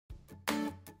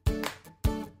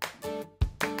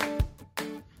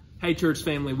Hey church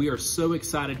family, we are so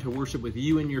excited to worship with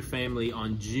you and your family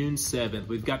on June 7th.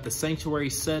 We've got the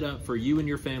sanctuary set up for you and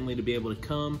your family to be able to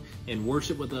come and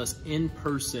worship with us in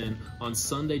person on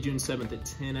Sunday, June 7th at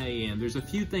 10 a.m. There's a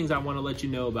few things I want to let you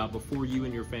know about before you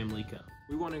and your family come.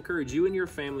 We want to encourage you and your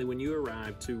family when you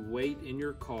arrive to wait in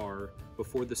your car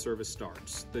before the service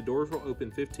starts. The doors will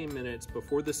open 15 minutes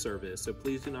before the service, so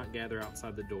please do not gather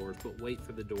outside the doors, but wait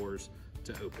for the doors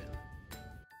to open.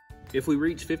 If we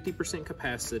reach 50%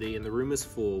 capacity and the room is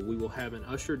full, we will have an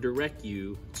usher direct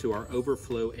you to our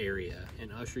overflow area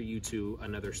and usher you to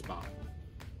another spot.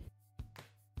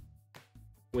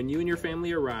 When you and your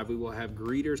family arrive, we will have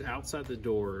greeters outside the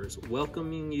doors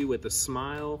welcoming you with a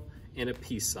smile and a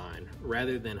peace sign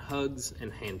rather than hugs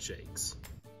and handshakes.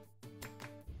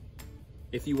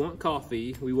 If you want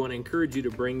coffee, we want to encourage you to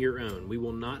bring your own. We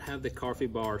will not have the coffee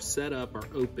bar set up or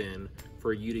open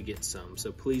for you to get some,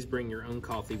 so please bring your own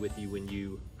coffee with you when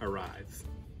you arrive.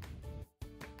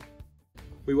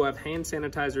 We will have hand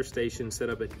sanitizer stations set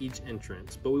up at each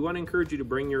entrance, but we want to encourage you to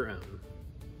bring your own.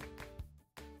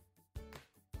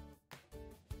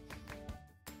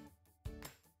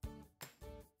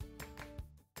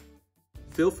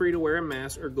 Feel free to wear a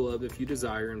mask or glove if you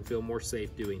desire and feel more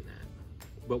safe doing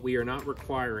that, but we are not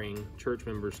requiring church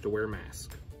members to wear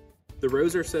masks. The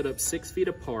rows are set up 6 feet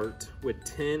apart with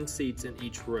 10 seats in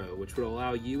each row, which would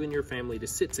allow you and your family to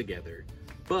sit together.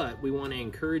 But we want to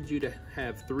encourage you to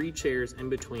have 3 chairs in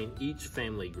between each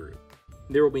family group.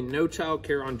 There will be no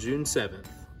childcare on June 7th,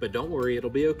 but don't worry,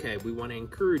 it'll be okay. We want to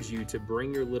encourage you to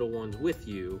bring your little ones with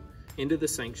you into the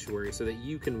sanctuary so that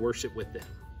you can worship with them.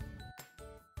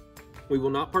 We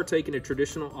will not partake in a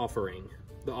traditional offering.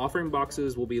 The offering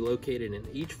boxes will be located in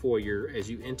each foyer as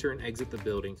you enter and exit the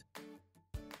building.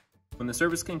 When the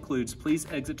service concludes, please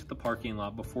exit to the parking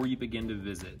lot before you begin to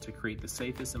visit to create the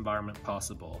safest environment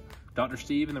possible. Dr.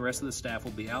 Steve and the rest of the staff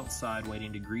will be outside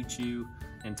waiting to greet you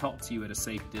and talk to you at a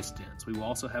safe distance. We will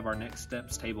also have our next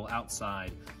steps table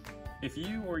outside. If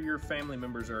you or your family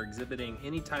members are exhibiting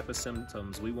any type of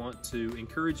symptoms, we want to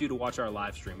encourage you to watch our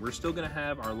live stream. We're still going to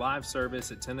have our live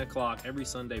service at 10 o'clock every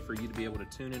Sunday for you to be able to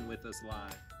tune in with us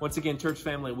live. Once again, church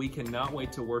family, we cannot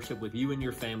wait to worship with you and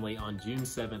your family on June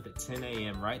 7th at 10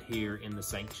 a.m. right here in the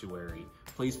sanctuary.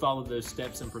 Please follow those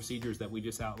steps and procedures that we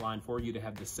just outlined for you to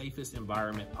have the safest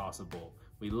environment possible.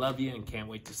 We love you and can't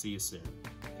wait to see you soon.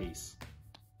 Peace.